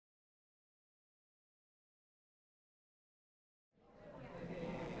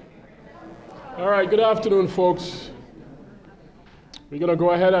All right, good afternoon, folks. We're going to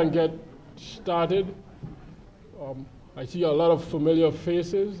go ahead and get started. I see a lot of familiar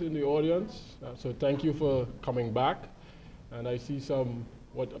faces in the audience, so thank you for coming back. And I see some,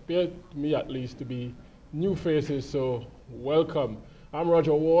 what appear to me at least, to be new faces, so welcome. I'm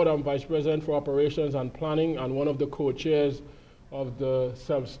Roger Ward. I'm Vice President for Operations and Planning and one of the co-chairs of the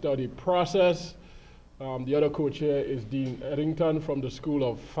self-study process. The other co-chair is Dean Eddington from the School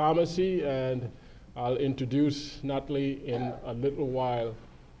of Pharmacy, and I'll introduce Natalie in a little while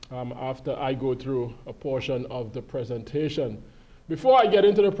after I go through a portion of the presentation. Before I get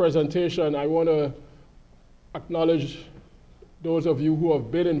into the presentation, I want to acknowledge those of you who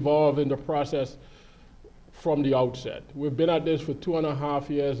have been involved in the process from the outset. We've been at this for 2.5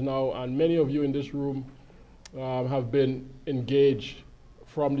 years now, and many of you in this room have been engaged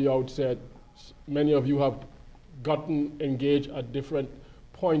from the outset. Many of you have gotten engaged at different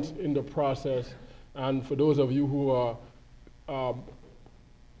points in the process. And for those of you who are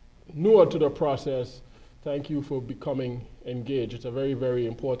newer to the process, thank you for becoming engaged. It's a very, very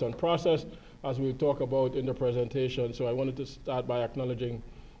important process, as we'll talk about in the presentation. So I wanted to start by acknowledging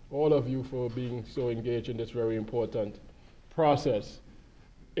all of you for being so engaged in this very important process.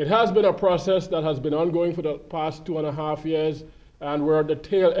 It has been a process that has been ongoing for the past 2.5 years, and we're at the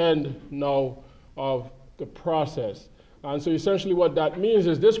tail end now of the process. And so essentially what that means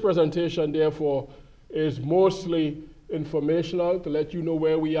is this presentation, therefore, is mostly informational to let you know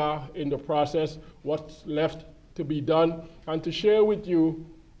where we are in the process, what's left to be done, and to share with you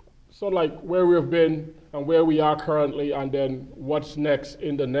sort of like where we've been and where we are currently, and then what's next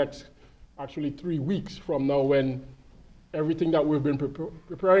in the next, actually 3 weeks from now, when everything that we've been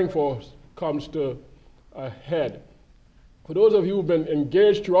preparing for comes to a head. For those of you who've been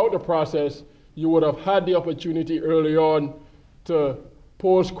engaged throughout the process, you would have had the opportunity early on to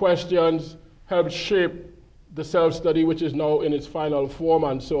pose questions, help shape the self-study, which is now in its final form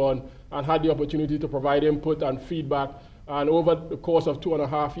and so on, and had the opportunity to provide input and feedback. And over the course of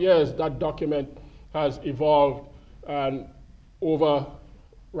 2.5 years, that document has evolved, and over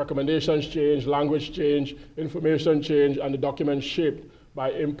recommendations change, language change, information change, and the document shaped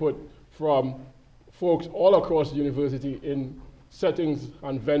by input from folks all across the university in settings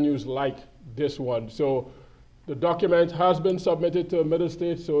and venues like this one. So the document has been submitted to Middle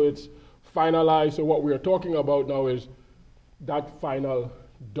States, so it's finalized. So what we are talking about now is that final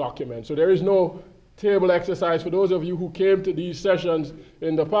document. So there is no table exercise. For those of you who came to these sessions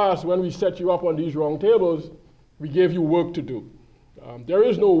in the past, when we set you up on these round tables, we gave you work to do. There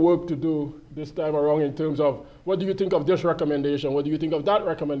is no work to do this time around in terms of what do you think of this recommendation, what do you think of that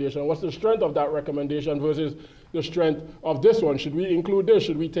recommendation, what's the strength of that recommendation versus the strength of this one. Should we include this,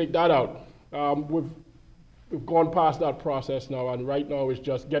 should we take that out? We've gone past that process now, and right now it's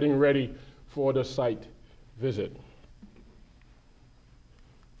just getting ready for the site visit.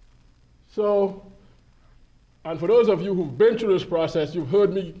 So, and for those of you who've been through this process, you've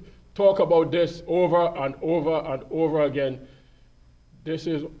heard me talk about this over and over and over again. This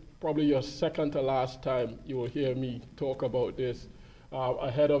is probably your second to last time you will hear me talk about this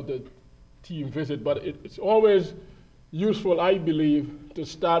ahead of the team visit, but it's always useful, I believe, to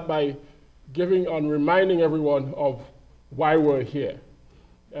start by giving and reminding everyone of why we're here.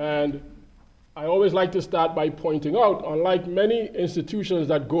 And I always like to start by pointing out, unlike many institutions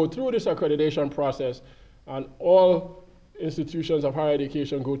that go through this accreditation process, and all institutions of higher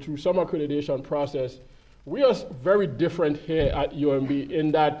education go through some accreditation process, we are very different here at UMB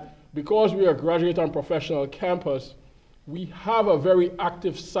in that because we are a graduate and professional campus, we have a very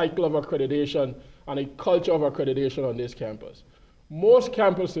active cycle of accreditation and a culture of accreditation on this campus. Most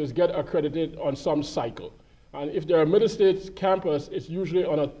campuses get accredited on some cycle. And if they're a Middle States campus, it's usually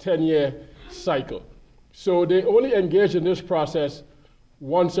on a 10-year cycle. So they only engage in this process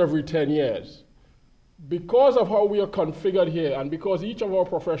once every 10 years. Because of how we are configured here, and because each of our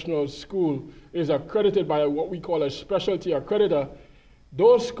professional schools is accredited by what we call a specialty accreditor,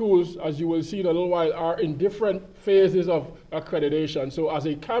 those schools, as you will see in a little while, are in different phases of accreditation. So as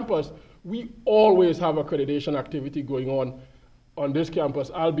a campus, we always have accreditation activity going on this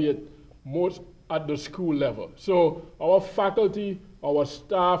campus, albeit most at the school level. So our faculty, our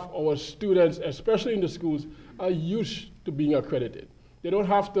staff, our students, especially in the schools, are used to being accredited. They don't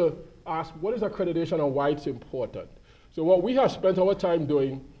have to ask what is accreditation and why it's important. So what we have spent our time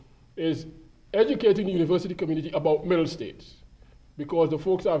doing is educating the university community about Middle States, because the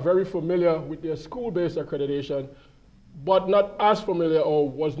folks are very familiar with their school-based accreditation, but not as familiar, or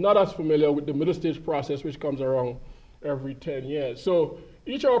was not as familiar with the Middle States process, which comes around every 10 years. So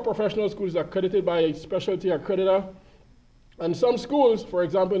each of our professional schools is accredited by a specialty accreditor, And some schools, for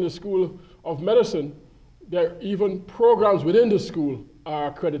example, in the School of Medicine, there are even programs within the school are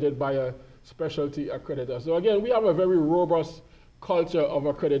accredited by a specialty accreditor. So again, we have a very robust culture of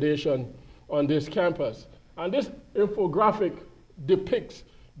accreditation on this campus. And this infographic depicts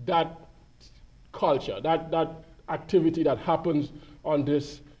that culture, that activity that happens on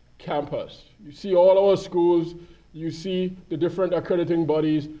this campus. You see all our schools, you see the different accrediting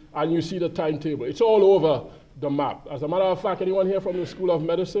bodies, and you see the timetable. It's all over the map. As a matter of fact, anyone here from the School of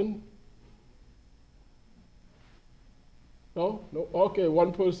Medicine? No? No? Okay,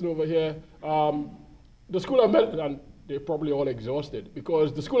 one person over here. The School of Medicine, and they're probably all exhausted,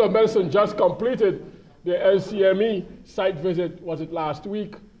 because the School of Medicine just completed the LCME site visit, was it last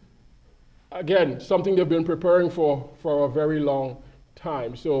week? Again, something they've been preparing for a very long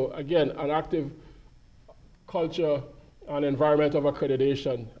time. So again, an active culture and environment of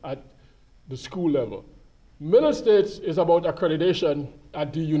accreditation at the school level. Middle States is about accreditation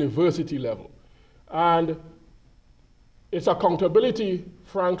at the university level. And it's accountability,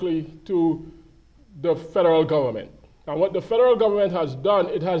 frankly, to the federal government. And what the federal government has done,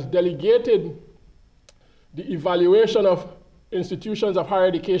 it has delegated the evaluation of institutions of higher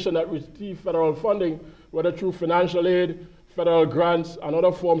education that receive federal funding, whether through financial aid, federal grants, and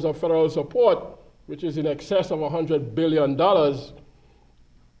other forms of federal support, which is in excess of $100 billion,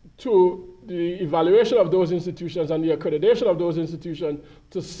 to the evaluation of those institutions and the accreditation of those institutions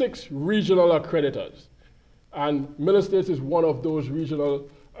to 6 regional accreditors. And Middle States is one of those regional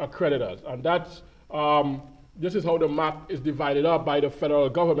accreditors. And that's, this is how the map is divided up by the federal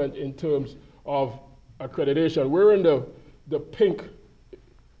government in terms of accreditation. We're in the pink,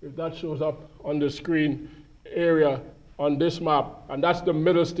 if that shows up on the screen, area on this map, and that's the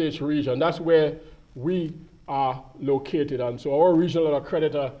Middle States region. That's where we are located. And so our regional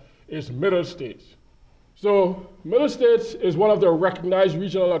accreditor is Middle States. So Middle States is one of the recognized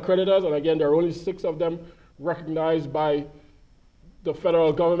regional accreditors, and again, there are only 6 of them recognized by the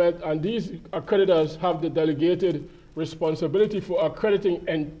federal government, and these accreditors have the delegated responsibility for accrediting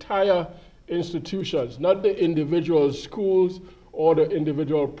entire institutions, not the individual schools or the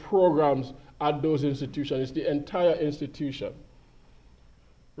individual programs at those institutions. It's the entire institution,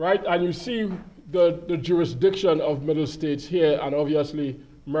 right? And you see the jurisdiction of Middle States here, and obviously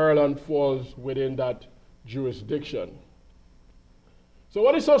Maryland falls within that jurisdiction. So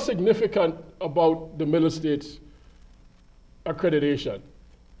what is so significant about the Middle States accreditation?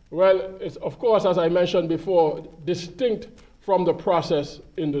 Well, it's, of course, as I mentioned before, distinct from the process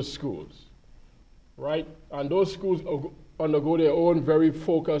in the schools, right? And those schools undergo their own very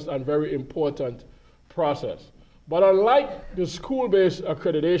focused and very important process. But unlike the school-based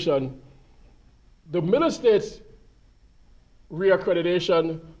accreditation, the Middle States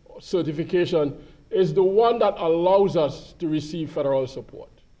reaccreditation certification is the one that allows us to receive federal support.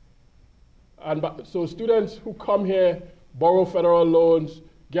 And so students who come here, borrow federal loans,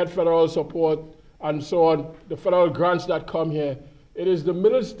 get federal support, and so on, the federal grants that come here, it is the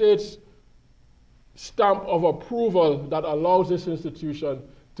Middle States stamp of approval that allows this institution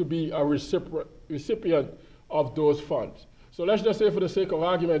to be a recipient of those funds. So let's just say, for the sake of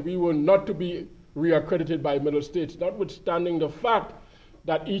argument, we were not to be reaccredited by Middle States, notwithstanding the fact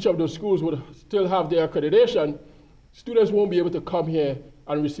that each of the schools would still have their accreditation. Students won't be able to come here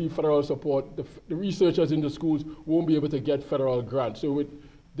and receive federal support. The researchers in the schools won't be able to get federal grants. So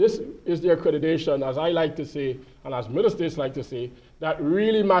this is the accreditation, as I like to say, and as Middle States like to say, that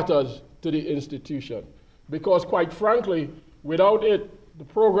really matters to the institution. Because quite frankly, without it, the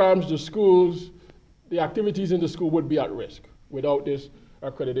programs, the schools, the activities in the school would be at risk without this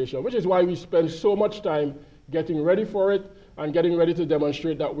accreditation, which is why we spend so much time getting ready for it and getting ready to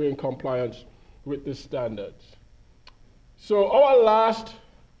demonstrate that we're in compliance with the standards. So our last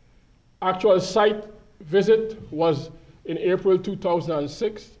actual site visit was in April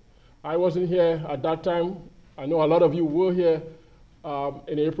 2006. I wasn't here at that time. I know a lot of you were here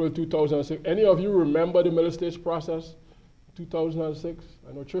in April 2006. Any of you remember the Middle States process, 2006?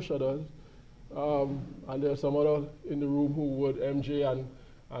 I know Trisha does. And there's some other in the room who would, MJ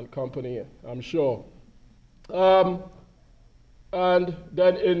and company, I'm sure. And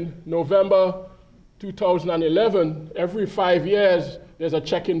then in November 2011, every 5 years, there's a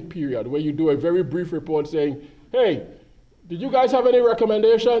check-in period where you do a very brief report saying, hey, did you guys have any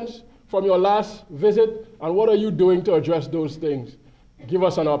recommendations from your last visit? And what are you doing to address those things? Give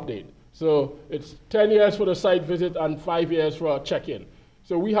us an update. So it's 10 years for the site visit and 5 years for a check-in.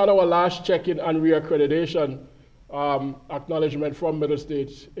 So we had our last check-in and reaccreditation acknowledgement from Middle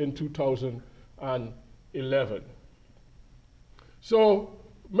States in 2011. So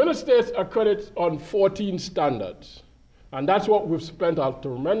Middle States accredits on 14 standards. And that's what we've spent a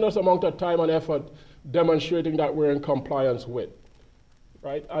tremendous amount of time and effort demonstrating that we're in compliance with.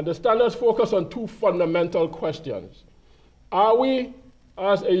 Right? And the standards focus on two fundamental questions. Are we,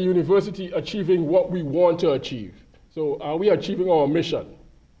 as a university, achieving what we want to achieve? So are we achieving our mission?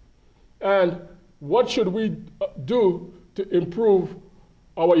 And what should we do to improve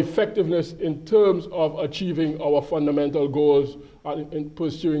our effectiveness in terms of achieving our fundamental goals and in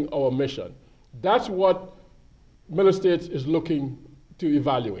pursuing our mission? That's what Miller State is looking to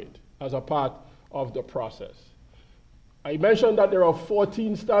evaluate as a part of the process. I mentioned that there are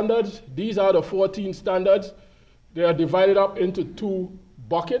 14 standards. These are the 14 standards. They are divided up into two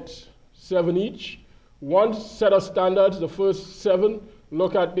buckets, 7 each. One set of standards, the first 7,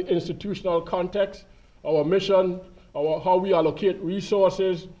 look at the institutional context, our mission, how we allocate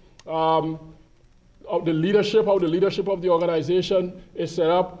resources, of the leadership, how the leadership of the organization is set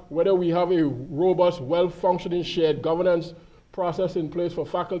up, whether we have a robust, well-functioning shared governance process in place for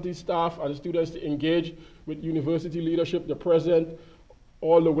faculty, staff, and students to engage with university leadership, the president,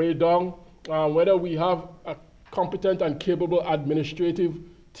 all the way down, whether we have a competent and capable administrative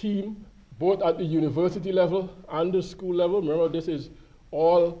team, both at the university level and the school level. Remember, this is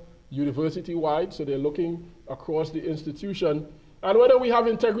all university-wide, so they're looking across the institution, and whether we have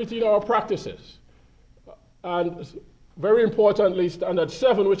integrity in our practices. And very importantly, standard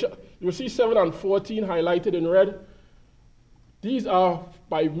 7, which you'll see 7 and 14 highlighted in red. These are,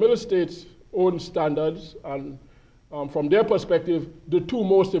 by Miller State's own standards, and from their perspective, the two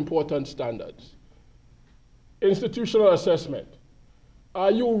most important standards. Institutional assessment.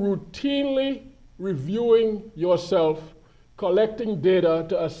 Are you routinely reviewing yourself, collecting data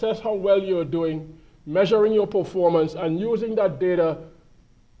to assess how well you're doing, measuring your performance, and using that data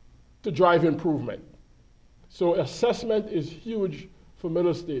to drive improvement? So assessment is huge for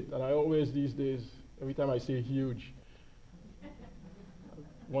Miller State, and I always these days, every time I say huge, I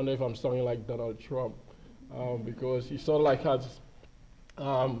wonder if I'm sounding like Donald Trump, because he sort of like has,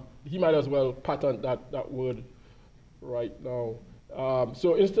 he might as well patent that word right now.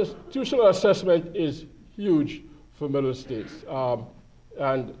 So institutional assessment is huge for Miller State,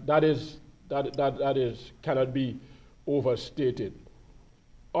 and that is cannot be overstated.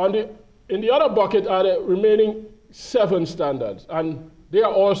 In the other bucket are the remaining 7 standards, and they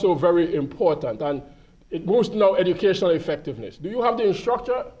are also very important. And it moves to now educational effectiveness. Do you have the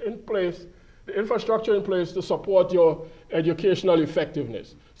infrastructure in place to support your educational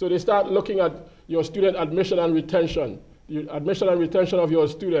effectiveness? So they start looking at your student admission and retention, the admission and retention of your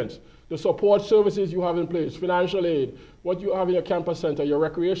students, the support services you have in place, financial aid, what you have in your campus center, your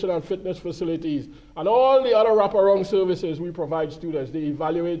recreation and fitness facilities, and all the other wraparound services we provide students. They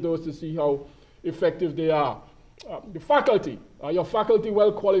evaluate those to see how effective they are. The faculty, are your faculty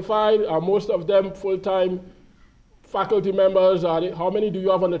well qualified? Are most of them full-time faculty members? How many do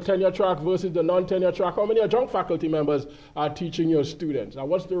you have on the tenure track versus the non-tenure track? How many adjunct faculty members are teaching your students? And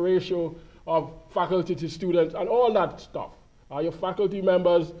what's the ratio of faculty to students and all that stuff? Are your faculty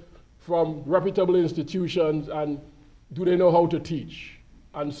members from reputable institutions, and do they know how to teach,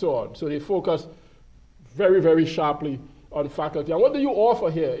 and so on? So they focus very, very sharply on faculty. And what do you offer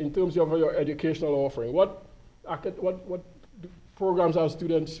here in terms of your educational offering? What programs are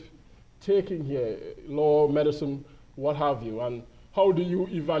students taking here? Law, medicine, what have you? And how do you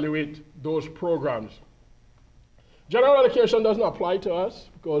evaluate those programs? General education doesn't apply to us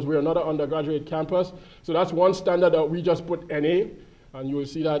because we're not an undergraduate campus. So that's one standard that we just put NA, and you will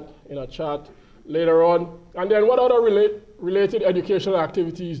see that in a chart later on. And then what other related educational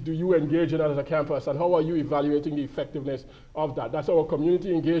activities do you engage in as a campus, and how are you evaluating the effectiveness of that? That's our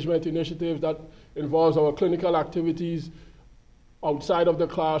community engagement initiative that involves our clinical activities outside of the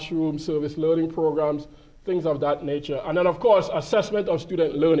classroom, service learning programs, things of that nature. And then, of course, assessment of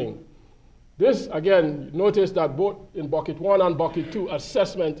student learning. This, again, notice that both in bucket 1 and bucket 2,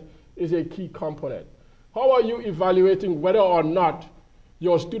 assessment is a key component. How are you evaluating whether or not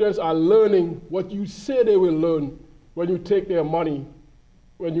your students are learning what you say they will learn when you take their money,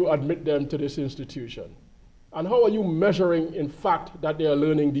 when you admit them to this institution? And how are you measuring, in fact, that they are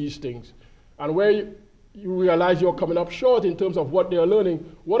learning these things? And where you realize you're coming up short in terms of what they are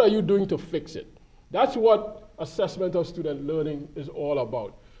learning, what are you doing to fix it? That's what assessment of student learning is all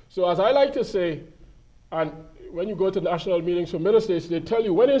about. So as I like to say, and when you go to national meetings for Miller States, they tell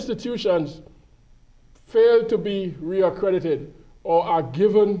you when institutions fail to be reaccredited or are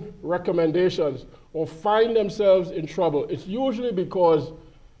given recommendations or find themselves in trouble, it's usually because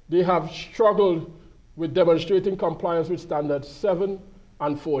they have struggled with demonstrating compliance with standards 7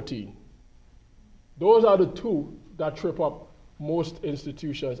 and 14. Those are the two that trip up most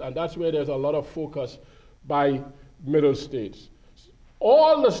institutions, and that's where there's a lot of focus by middle states.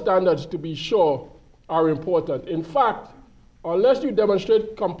 All the standards, to be sure, are important. In fact, unless you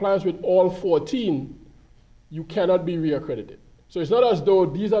demonstrate compliance with all 14, you cannot be reaccredited. So it's not as though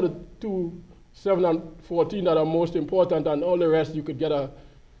these are the 2, 7 and 14 that are most important, and all the rest you could get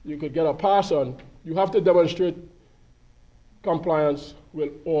a pass on. You have to demonstrate compliance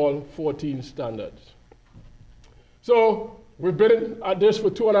with all 14 standards. So we've been at this for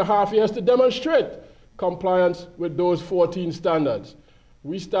 2.5 years to demonstrate compliance with those 14 standards.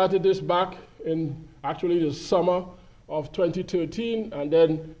 We started this back in actually the summer of 2013, and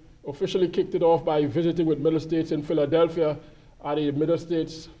then officially kicked it off by visiting with Middle States in Philadelphia at a Middle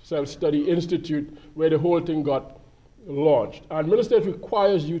States Self-Study Institute where the whole thing got launched. And Middle States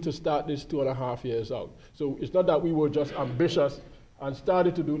requires you to start this 2.5 years out. So it's not that we were just ambitious and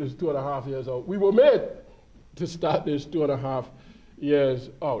started to do this 2.5 years out. We were made to start this 2.5 years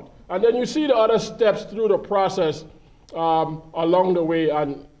out. And then you see the other steps through the process along the way,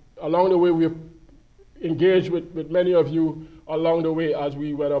 and along the way we've engaged with many of you along the way as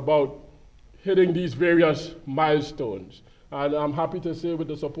we went about hitting these various milestones. And I'm happy to say, with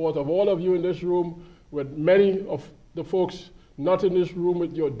the support of all of you in this room, with many of the folks not in this room,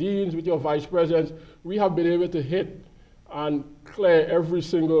 with your deans, with your vice presidents, we have been able to hit and clear every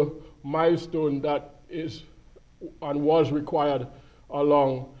single milestone that is and was required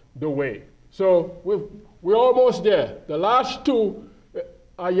along the way. So we're almost there. The last 2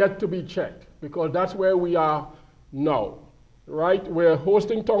 are yet to be checked, because that's where we are now, right? We're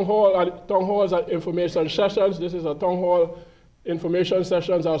hosting town halls and information sessions. This is a town hall information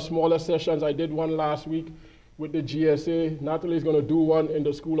sessions, our smaller sessions. I did one last week with the GSA. Natalie's going to do one in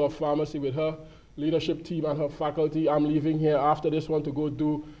the School of Pharmacy with her leadership team and her faculty. I'm leaving here after this one to go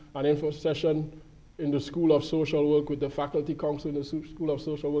do an info session in the School of Social Work with the Faculty Council in the School of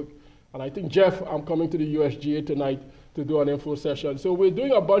Social Work. And I think, Jeff, I'm coming to the USGA tonight to do an info session. So we're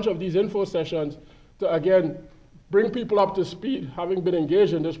doing a bunch of these info sessions to, again, bring people up to speed. Having been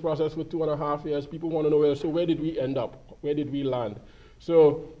engaged in this process for 2.5 years, people want to know, so where did we end up? Where did we land?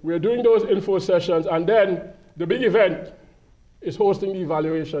 So we're doing those info sessions, and then the big event is hosting the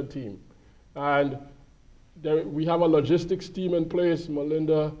evaluation team. And we have a logistics team in place,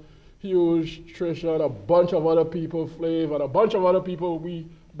 Melinda, Hughes, Tricia, and a bunch of other people, Flav, and a bunch of other people. We've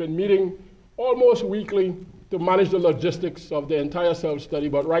been meeting almost weekly to manage the logistics of the entire self-study,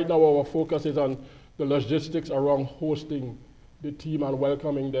 but right now our focus is on the logistics around hosting the team and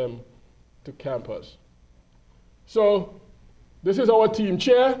welcoming them to campus. So this is our team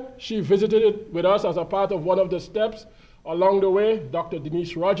chair. She visited it with us as a part of one of the steps along the way. Dr.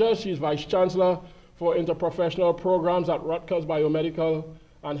 Denise Rogers, she's Vice Chancellor for Interprofessional Programs at Rutgers Biomedical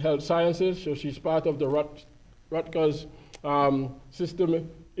and Health Sciences. So she's part of the Rutgers system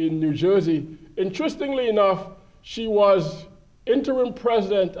in New Jersey. Interestingly enough, she was interim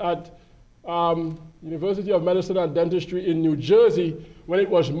president at University of Medicine and Dentistry in New Jersey when it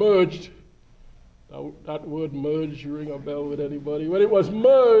was merged. That word merge ring a bell with anybody? When it was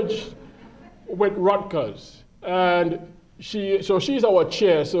merged with Rutgers. And so she's our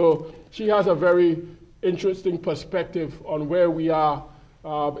chair, so she has a very interesting perspective on where we are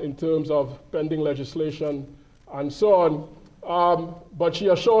in terms of pending legislation and so on. But she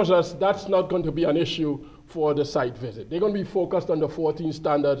assures us that's not going to be an issue for the site visit. They're going to be focused on the 14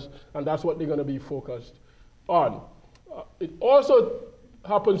 standards, and that's what they're going to be focused on. It also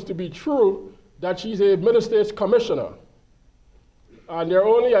happens to be true that she's a Middle States commissioner. And there are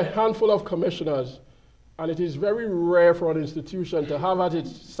only a handful of commissioners, and it is very rare for an institution to have as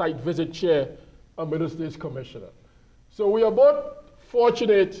its site visit chair a Middle States commissioner. So we are both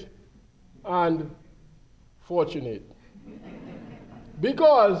fortunate and fortunate.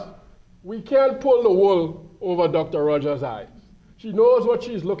 Because we can't pull the wool over Dr. Rogers' eyes. She knows what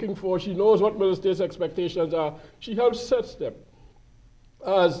she's looking for. She knows what Middle States expectations are. She helps set them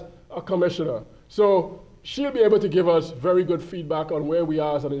as a commissioner. So she'll be able to give us very good feedback on where we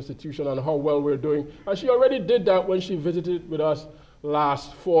are as an institution and how well we're doing. And she already did that when she visited with us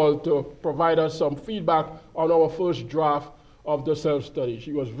last fall to provide us some feedback on our first draft of the self-study.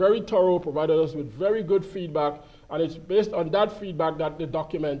 She was very thorough, provided us with very good feedback, and it's based on that feedback that the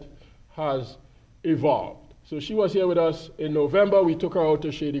document has evolved. So she was here with us in November. We took her out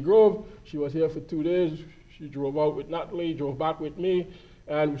to Shady Grove. She was here for 2 days. She drove out with Natalie, drove back with me,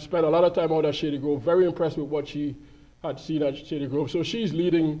 and we spent a lot of time out at Shady Grove. Very impressed with what she had seen at Shady Grove. So she's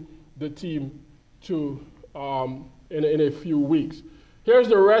leading the team to in a few weeks. Here's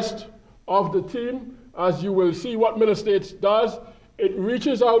the rest of the team. As you will see, what Middle States does it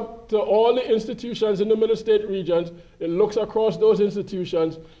reaches out to all the institutions in the Middle State regions. It looks across those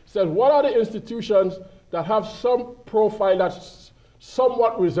institutions, says what are the institutions that have some profile that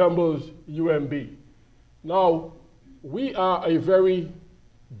somewhat resembles UMB. Now, we are a very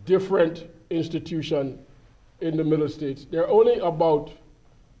different institution in the Middle States. There are only about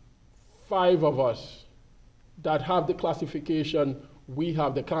 5 of us that have the classification we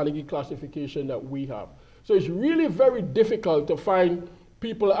have, the Carnegie classification that we have. So it's really very difficult to find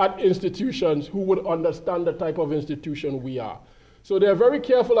people at institutions who would understand the type of institution we are. So they're very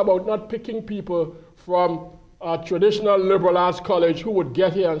careful about not picking people from a traditional liberal arts college who would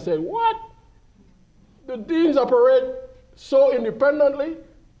get here and say, what? The deans operate so independently?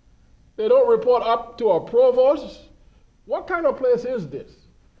 They don't report up to our provost? What kind of place is this?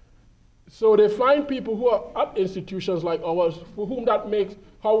 So they find people who are at institutions like ours for whom that makes,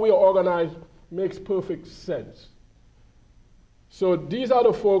 how we are organized, makes perfect sense. So these are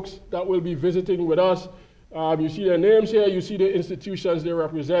the folks that will be visiting with us. You see their names here, you see the institutions they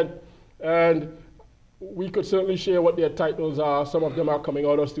represent, and we could certainly share what their titles are. Some of them are coming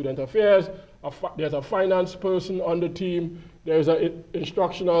out of student affairs. There's a finance person on the team. There's an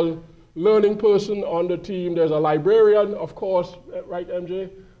instructional learning person on the team. There's a librarian, of course, right, MJ,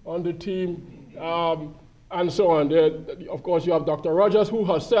 on the team, and so on. There, of course, you have Dr. Rogers, who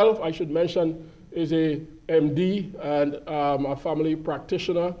herself, I should mention, is a MD and a family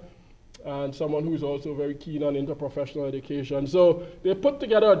practitioner, and someone who's also very keen on interprofessional education. So they put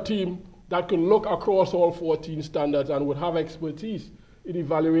together a team that could look across all 14 standards and would have expertise in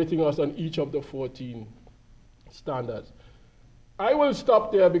evaluating us on each of the 14 standards. I will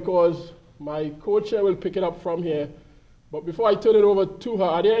stop there because my co-chair will pick it up from here. But before I turn it over to her,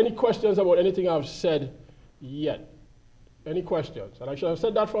 are there any questions about anything I've said yet? Any questions? And I should have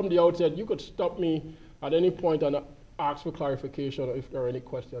said that from the outset. You could stop me at any point and ask for clarification, or if there are any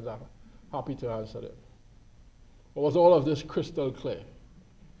questions, I'm happy to answer them. Or was all of this crystal clear?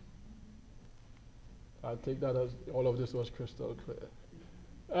 I'll take that as all of this was crystal clear.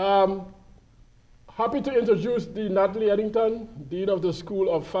 Happy to introduce Dean Natalie Eddington, Dean of the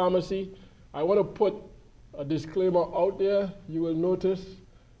School of Pharmacy. I want to put a disclaimer out there. You will notice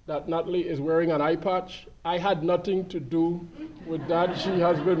that Natalie is wearing an eye patch. I had nothing to do with that. She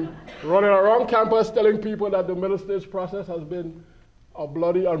has been running around campus telling people that the middle stage process has been a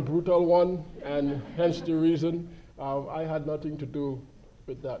bloody and brutal one, and hence the reason I had nothing to do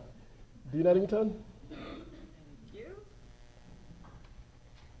with that. Dean Eddington?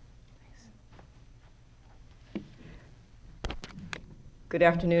 Good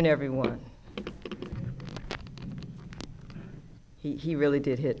afternoon, everyone. He really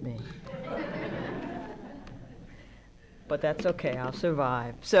did hit me. But that's okay, I'll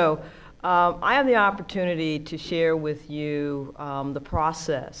survive. So I have the opportunity to share with you the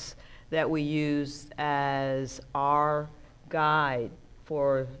process that we use as our guide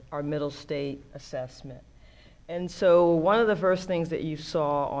for our middle state assessment. And so one of the first things that you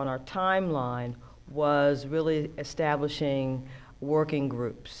saw on our timeline was really establishing working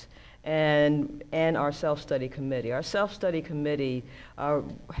groups and our self-study committee. Our self-study committee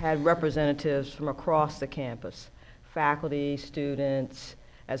had representatives from across the campus, faculty, students,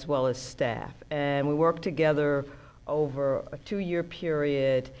 as well as staff. And we worked together over a 2-year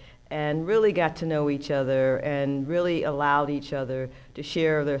period and really got to know each other and really allowed each other to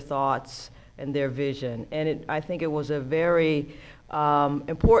share their thoughts and their vision. And I think it was a very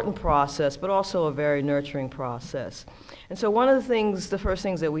important process, but also a very nurturing process. And so one of the first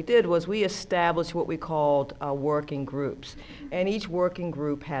things that we did was we established what we called working groups. And each working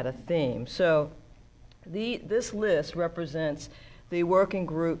group had a theme. So this list represents the working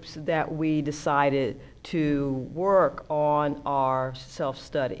groups that we decided to work on our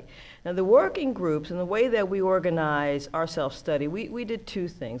self-study. Now the working groups and the way that we organize our self-study, we did 2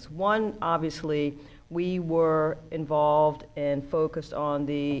 things. One, obviously, we were involved and focused on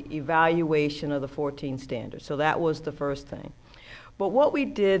the evaluation of the 14 standards. So that was the first thing. But what we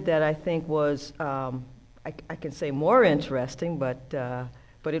did that I think was, I can say more interesting, but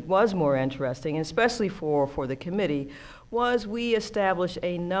it was more interesting, and especially for the committee, was we established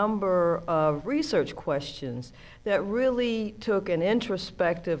a number of research questions that really took an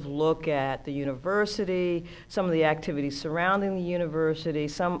introspective look at the university, some of the activities surrounding the university,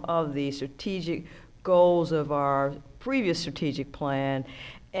 some of the strategic goals of our previous strategic plan,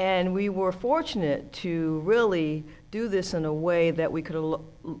 and we were fortunate to really do this in a way that we could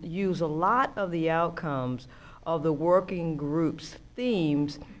use a lot of the outcomes of the working group's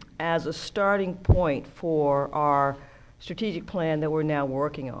themes as a starting point for our strategic plan that we're now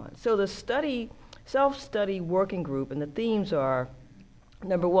working on. So the self-study working group, and the themes are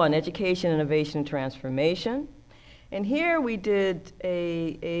Number one, education, innovation, and transformation. And here we did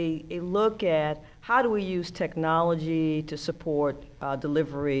a look at how do we use technology to support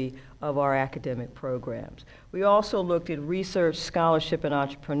delivery of our academic programs. We also looked at research, scholarship, and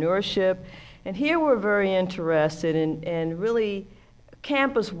entrepreneurship. And here we're very interested in really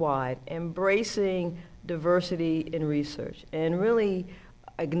campus-wide embracing diversity in research and really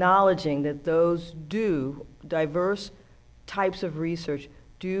acknowledging that those diverse types of research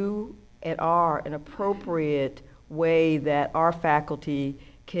do and are an appropriate way that our faculty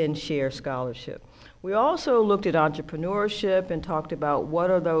can share scholarship. We also looked at entrepreneurship and talked about what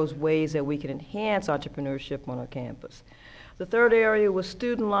are those ways that we can enhance entrepreneurship on our campus. The third area was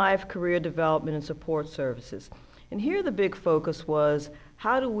student life, career development, and support services. And here the big focus was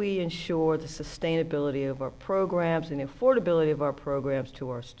how do we ensure the sustainability of our programs and the affordability of our programs to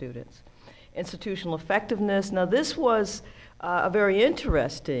our students. Institutional effectiveness. Now this was a very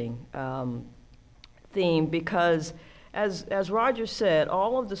interesting theme because as Roger said,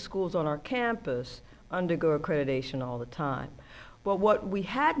 all of the schools on our campus undergo accreditation all the time. But what we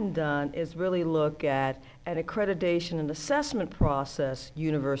hadn't done is really look at an accreditation and assessment process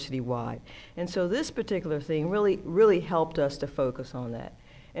university-wide. And so this particular thing really helped us to focus on that.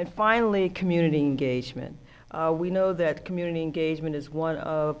 And finally, community engagement. We know that community engagement is one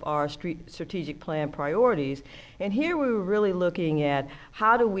of our strategic plan priorities. And here we were really looking at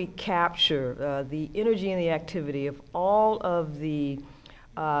how do we capture the energy and the activity of all of the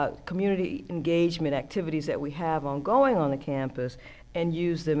community engagement activities that we have ongoing on the campus and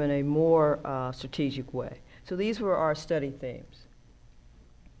use them in a more strategic way. So these were our study themes.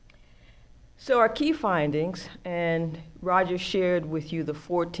 So our key findings, and Roger shared with you the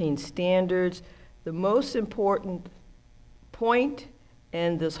 14 standards. The most important point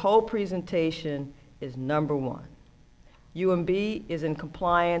in this whole presentation is number one. UMB is in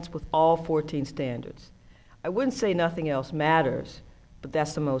compliance with all 14 standards. I wouldn't say nothing else matters, but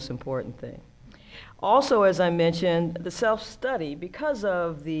that's the most important thing. Also, as I mentioned, the self-study, because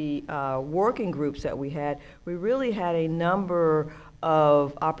of the working groups that we had, we really had a number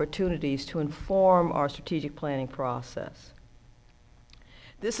of opportunities to inform our strategic planning process.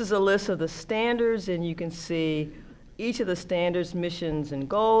 This is a list of the standards, and you can see each of the standards, missions and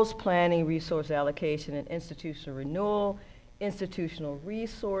goals, planning, resource allocation, and institutional renewal, institutional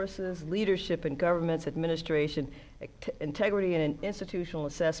resources, leadership and governance, administration, integrity and institutional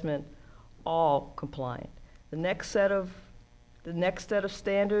assessment, all compliant. The next set of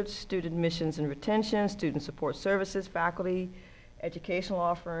standards, student admissions and retention, student support services, faculty, educational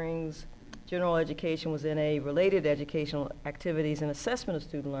offerings, general education within a related educational activities, and assessment of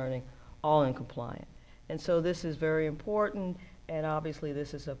student learning, all in compliant. And so this is very important, and obviously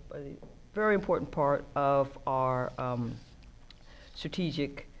this is a very important part of our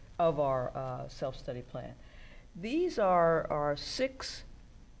self-study plan. These are our 6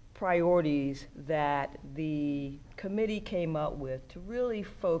 priorities that the committee came up with to really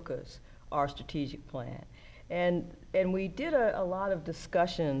focus our strategic plan. And we did a lot of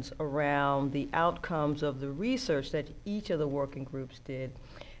discussions around the outcomes of the research that each of the working groups did.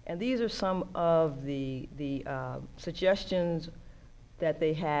 And these are some of the suggestions that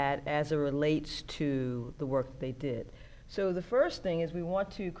they had as it relates to the work that they did. So the first thing is we want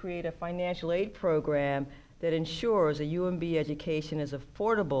to create a financial aid program that ensures a UMB education is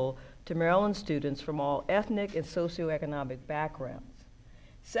affordable to Maryland students from all ethnic and socioeconomic backgrounds.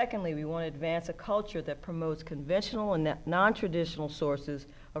 Secondly, we want to advance a culture that promotes conventional and non-traditional sources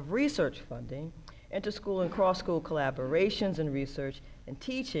of research funding, inter-school and cross-school collaborations in research and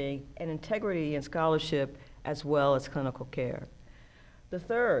teaching, and integrity in scholarship as well as clinical care. The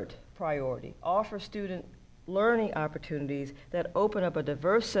third priority, offer student learning opportunities that open up a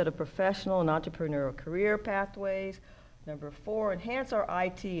diverse set of professional and entrepreneurial career pathways. Number 4, enhance our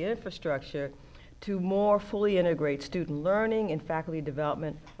IT infrastructure to more fully integrate student learning and faculty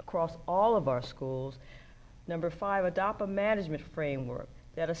development across all of our schools. Number 5, adopt a management framework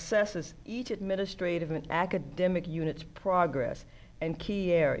that assesses each administrative and academic unit's progress and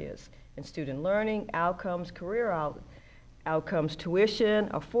key areas in student learning, outcomes, career outcomes, tuition,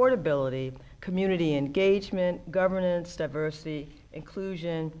 affordability, community engagement, governance, diversity,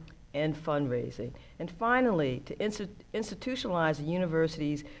 inclusion, and fundraising. And finally, to institutionalize the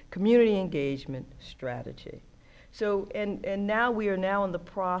university's community engagement strategy. So, and now we are now in the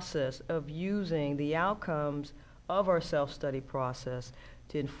process of using the outcomes of our self-study process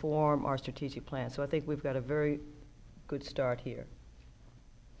to inform our strategic plan. So I think we've got a very good start here.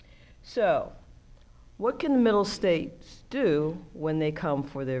 So, what can the Middle States do when they come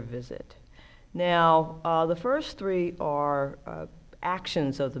for their visit? Now, the first 3 are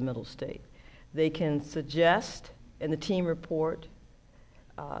actions of the middle state. They can suggest in the team report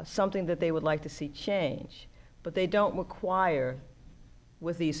something that they would like to see change, but they don't require,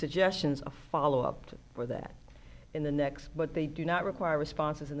 with these suggestions, a follow-up for that in the next, but they do not require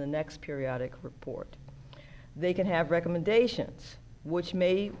responses in the next periodic report. They can have recommendations, which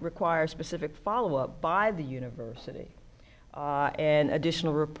may require specific follow-up by the university and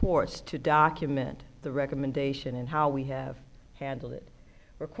additional reports to document the recommendation and how we have handled it.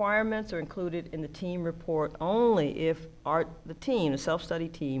 Requirements are included in the team report only if the self-study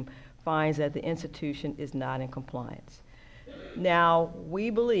team, finds that the institution is not in compliance. Now,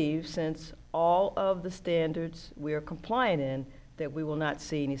 we believe, since all of the standards we are compliant in, that we will not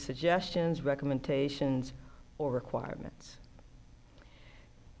see any suggestions, recommendations, or requirements.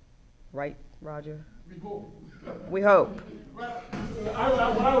 Right, Roger? We hope. We hope. Well,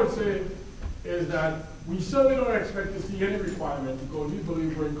 what I would say is that we certainly don't expect to see any requirement because we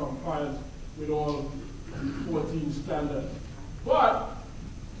believe we're in compliance with all 14 standards. But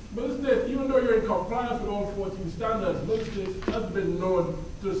Middle State, even though you're in compliance with all 14 standards, Middle State has been known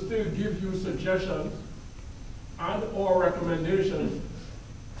to still give you suggestions and or recommendations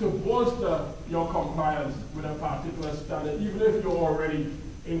to bolster your compliance with a particular standard, even if you're already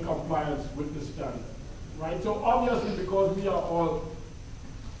in compliance with the standard, right? So obviously, because we are all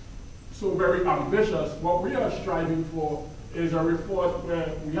so very ambitious, what we are striving for is a report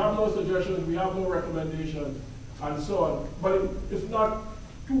where we have no suggestions, we have no recommendations, and so on. But it's not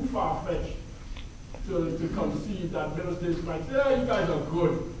too far-fetched to conceive that middle states might say, yeah, you guys are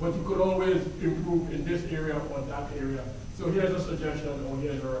good, but you could always improve in this area or that area. So here's a suggestion or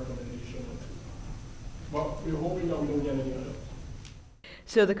here's a recommendation. But we're hoping that we don't get any other.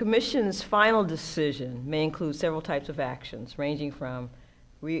 So the Commission's final decision may include several types of actions, ranging from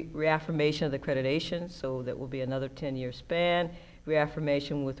reaffirmation of the accreditation, so that will be another 10-year span,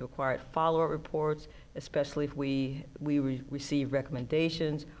 reaffirmation with required follow-up reports, especially if we receive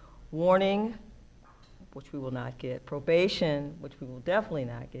recommendations, warning, which we will not get, probation, which we will definitely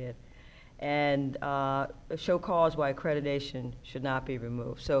not get, and a show cause why accreditation should not be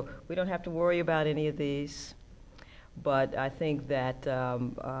removed. So we don't have to worry about any of these. But I think that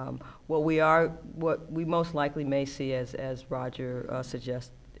what we most likely may see, as Roger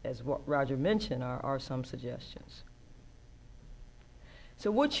as what Roger mentioned, are some suggestions. So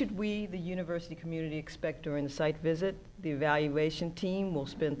what should we, the university community, expect during the site visit? The evaluation team will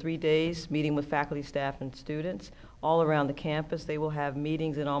spend 3 days meeting with faculty, staff, and students all around the campus. They will have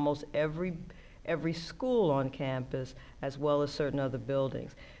meetings in almost every school on campus, as well as certain other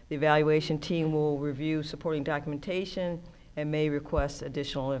buildings. The evaluation team will review supporting documentation and may request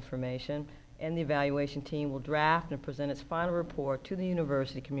additional information, and the evaluation team will draft and present its final report to the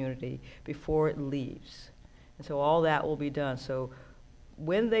university community before it leaves. And so all that will be done. So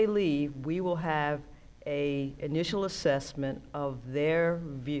when they leave, we will have an initial assessment of their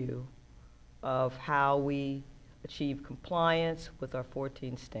view of how we achieve compliance with our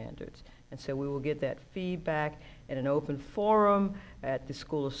 14 standards. And so we will get that feedback in an open forum at the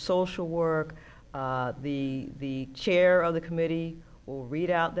School of Social Work. The chair of the committee will read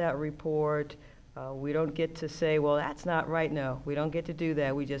out that report. We don't get to say, well, that's not right. No, we don't get to do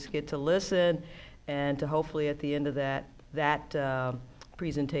that. We just get to listen and to hopefully at the end of that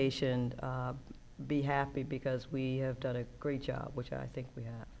presentation be happy because we have done a great job, which I think we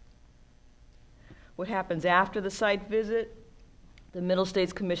have. What happens after the site visit? The Middle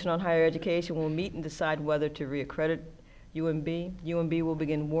States Commission on Higher Education will meet and decide whether to reaccredit UMB. UMB will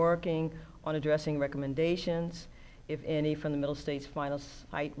begin working on addressing recommendations, if any, from the Middle States final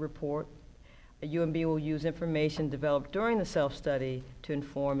site report. UMB will use information developed during the self-study to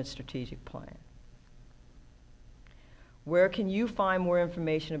inform its strategic plan. Where can you find more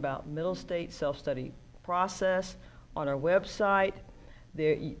information about Middle State self-study process? On our website,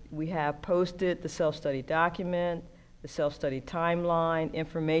 there we have posted the self-study document, the self-study timeline,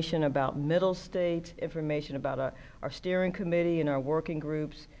 information about Middle States, information about our steering committee and our working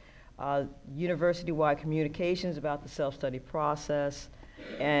groups, university-wide communications about the self-study process,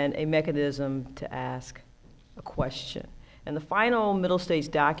 and a mechanism to ask a question. And the final Middle States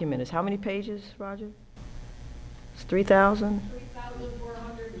document is how many pages, Roger? It's 3,000?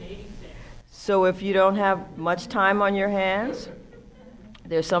 3,486. So if you don't have much time on your hands,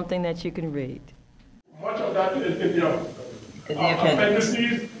 there's something that you can read. Much of that is in the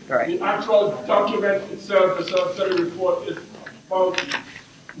appendices. Right. The actual document itself, the self-study report, is about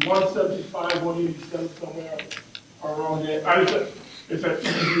 175, 187, somewhere around there. And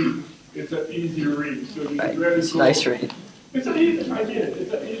it's an easy read. So you can really It's a nice read. It's an easy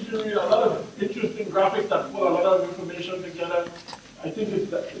read. A lot of interesting graphics that pull a lot of information together. I think it's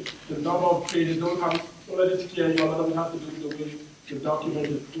the number of pages. Don't let it scare you. A lot of it has to do with the way the document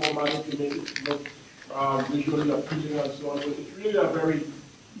is formatted to make it look visually appealing and so on. But it's really a very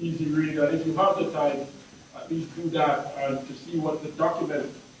easy read, and if you have the time, at least do that and to see what the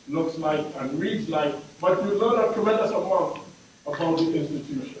document looks like and reads like. But you learn a tremendous amount about the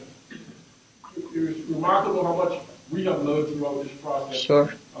institution. It's remarkable how much we have learned throughout this process.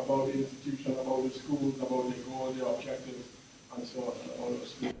 Sure. About the institution, about the schools, about their goals, their objectives, and so on, and all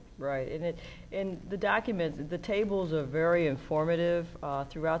those things. Right, and the documents, the tables are very informative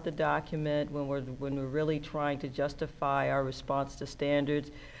throughout the document when we're really trying to justify our response to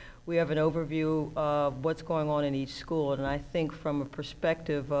standards. We have an overview of what's going on in each school, and I think from a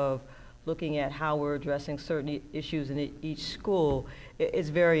perspective of looking at how we're addressing certain issues in each school, it's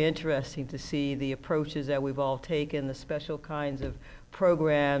very interesting to see the approaches that we've all taken, the special kinds of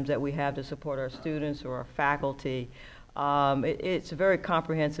programs that we have to support our students or our faculty. It's a very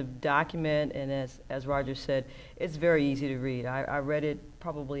comprehensive document, and as Roger said, it's very easy to read. I read it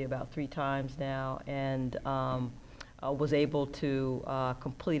probably about 3 times now, and was able to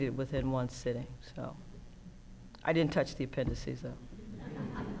complete it within one sitting. So I didn't touch the appendices, though.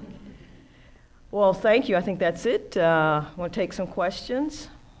 Well, thank you. I think that's it. I want to take some questions.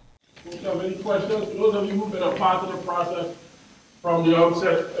 If you have any questions, for those of you who've been a part of the process from the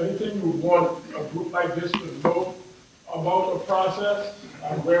outset, anything you would want a group like this to know about the process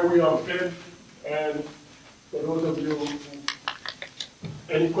and where we have been, and for those of you who,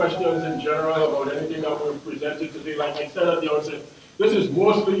 any questions in general about anything that we've presented today, like I said at the outset, this is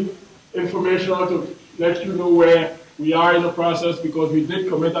mostly informational to let you know where we are in the process, because we did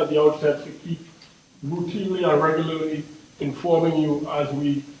commit at the outset to keep routinely and regularly informing you as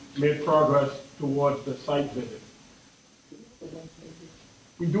we made progress towards the site visit.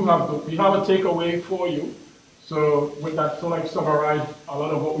 We have a takeaway for you. So with that, so I've summarized a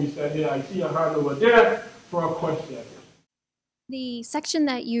lot of what we said here. I see a hand over there for a question. The section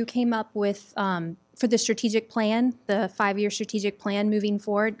that you came up with for the strategic plan, the 5-year strategic plan moving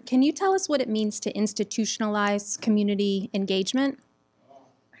forward, can you tell us what it means to institutionalize community engagement?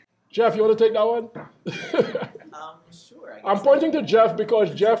 Jeff, you want to take that one? Sure. I'm pointing to Jeff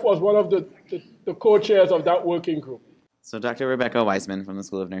because Jeff was one of the co-chairs of that working group. So Dr. Rebecca Wiseman from the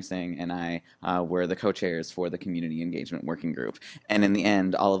School of Nursing and I were the co-chairs for the Community Engagement Working Group. And in the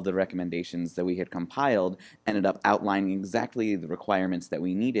end, all of the recommendations that we had compiled ended up outlining exactly the requirements that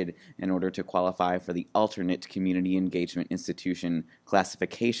we needed in order to qualify for the alternate Community Engagement Institution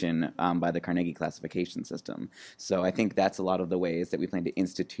classification by the Carnegie classification system. So I think that's a lot of the ways that we plan to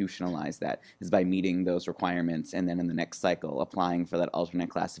institutionalize that, is by meeting those requirements and then in the next cycle applying for that alternate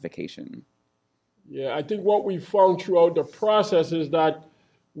classification. Yeah, I think what we found throughout the process is that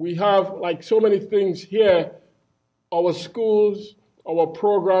we have, like so many things here, our schools, our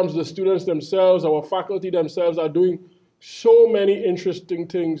programs, the students themselves, our faculty themselves are doing so many interesting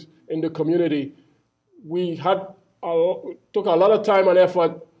things in the community. We took a lot of time and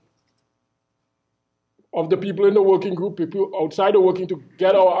effort of the people in the working group, people outside the working, to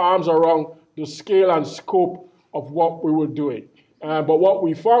get our arms around the scale and scope of what we were doing. But what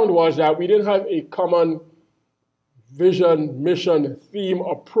we found was that we didn't have a common vision, mission, theme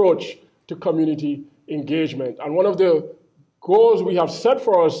approach to community engagement. And one of the goals we have set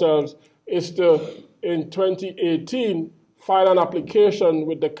for ourselves is to, in 2018, file an application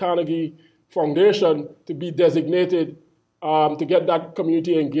with the Carnegie Foundation to be designated, to get that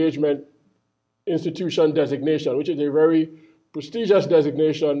community engagement institution designation, which is a very prestigious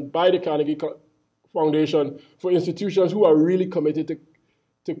designation by the Carnegie Foundation for institutions who are really committed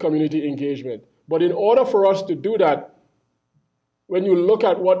to community engagement. But in order for us to do that, when you look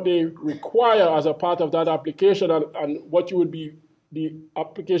at what they require as a part of that application and what the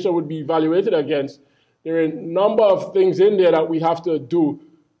application would be evaluated against, there are a number of things in there that we have to do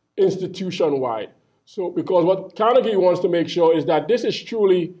institution-wide. So, because what Carnegie wants to make sure is that this is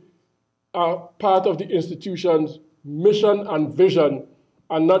truly part of the institution's mission and vision,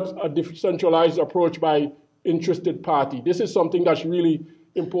 and not a decentralized approach by interested party. This is something that's really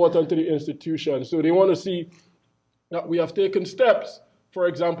important to the institution. So they want to see that we have taken steps, for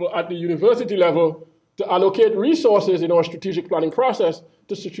example, at the university level, to allocate resources in our strategic planning process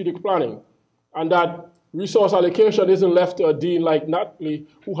to strategic planning. And that resource allocation isn't left to a dean like Natalie,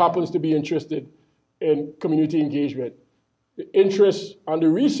 who happens to be interested in community engagement. The interest and the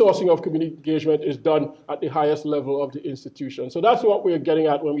resourcing of community engagement is done at the highest level of the institution. So that's what we're getting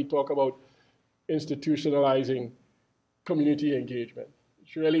at when we talk about institutionalizing community engagement.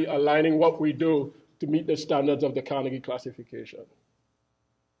 It's really aligning what we do to meet the standards of the Carnegie classification.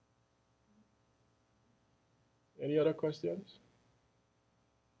 Any other questions?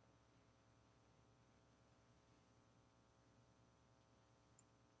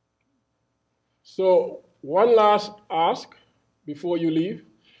 So one last ask before you leave.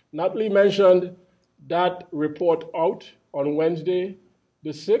 Natalie mentioned that report out on Wednesday, the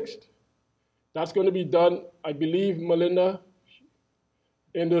 6th. That's going to be done, I believe, Melinda,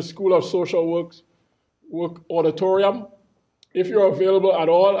 in the School of Social Work auditorium. If you're available at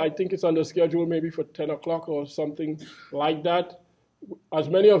all, I think it's on the schedule maybe for 10 o'clock or something like that. As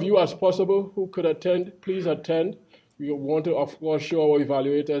many of you as possible who could attend, please attend. We want to, of course, show our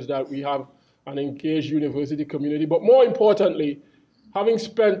evaluators that we have an engaged university community. But more importantly, having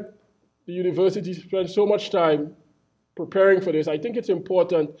spent, the university spent so much time preparing for this, I think it's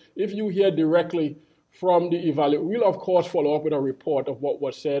important if you hear directly from the evaluator. We'll, of course, follow up with a report of what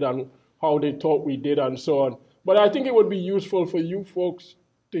was said and how they thought we did and so on. But I think it would be useful for you folks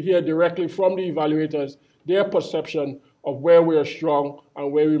to hear directly from the evaluators their perception of where we are strong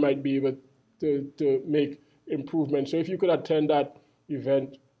and where we might be able to make improvements. So if you could attend that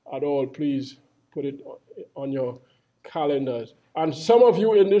event at all, please put it on your calendars. And some of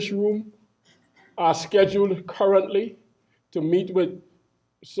you in this room are scheduled currently to meet with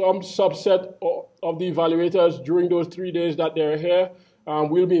some subset of the evaluators during those 3 days that they're here.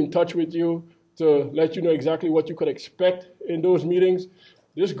 We'll be in touch with you to let you know exactly what you could expect in those meetings.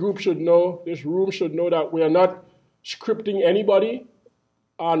 This group should know, this room should know that we are not scripting anybody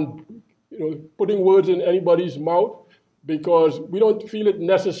and putting words in anybody's mouth, because we don't feel it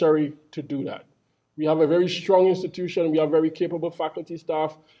necessary to do that. We have a very strong institution, we have very capable faculty,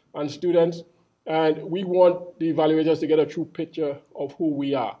 staff, and students, and we want the evaluators to get a true picture of who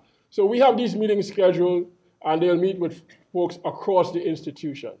we are. So we have these meetings scheduled, and they'll meet with folks across the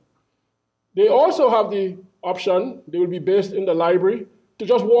institution. They also have the option, they will be based in the library, to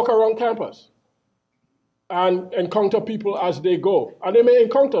just walk around campus and encounter people as they go. And they may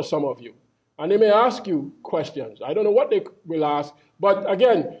encounter some of you, and they may ask you questions. I don't know what they will ask, but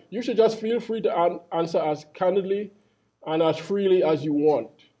again, you should just feel free to answer as candidly and as freely as you want.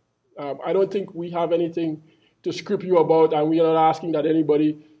 I don't think we have anything to script you about, and we are not asking that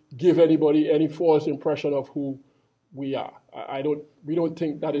anybody give anybody any false impression of who we are. We don't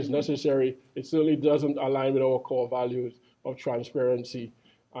think that is necessary. It certainly doesn't align with our core values of transparency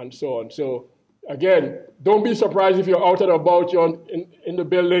and so on. So again, don't be surprised if you're out and about, you're in the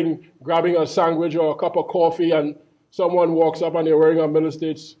building grabbing a sandwich or a cup of coffee, and someone walks up and they're wearing a Middle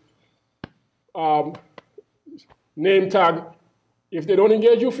States name tag. If they don't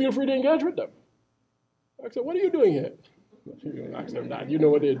engage you, feel free to engage with them. I said, what are you doing here? You don't ask them that. You know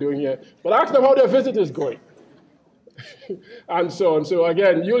what they're doing here. But ask them how their visit is going. And so on. So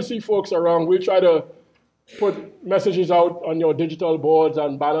again, you'll see folks around. We'll try to put messages out on your digital boards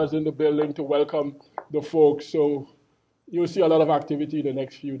and banners in the building to welcome the folks. So you'll see a lot of activity in the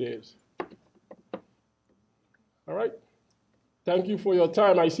next few days. All right. Thank you for your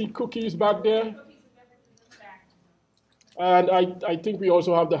time. I see cookies back there. And I think we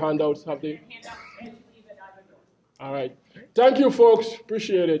also have the handouts. Have they? All right. Thank you, folks.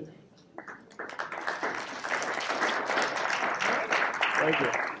 Appreciate it. Thank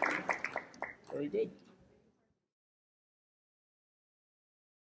you. Very good.